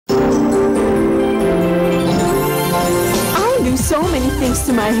so many things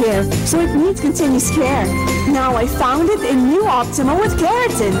to my hair, so it needs continuous care. Now I found it in New Optima with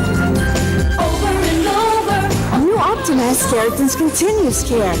Keratin. Over and over. New Optima has Keratin's continuous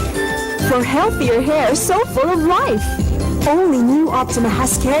care for healthier hair so full of life. Only New Optima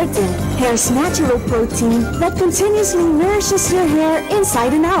has Keratin, hair's natural protein that continuously nourishes your hair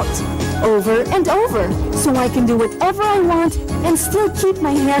inside and out, over and over, so I can do whatever I want and still keep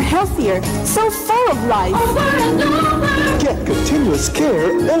my hair healthier, so full of life. Over and over. Get continuous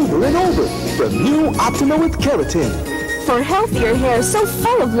care over and over from New Optima with Keratin. For healthier hair so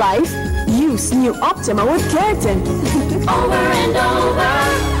full of life, use New Optima with Keratin. Over and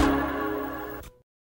over.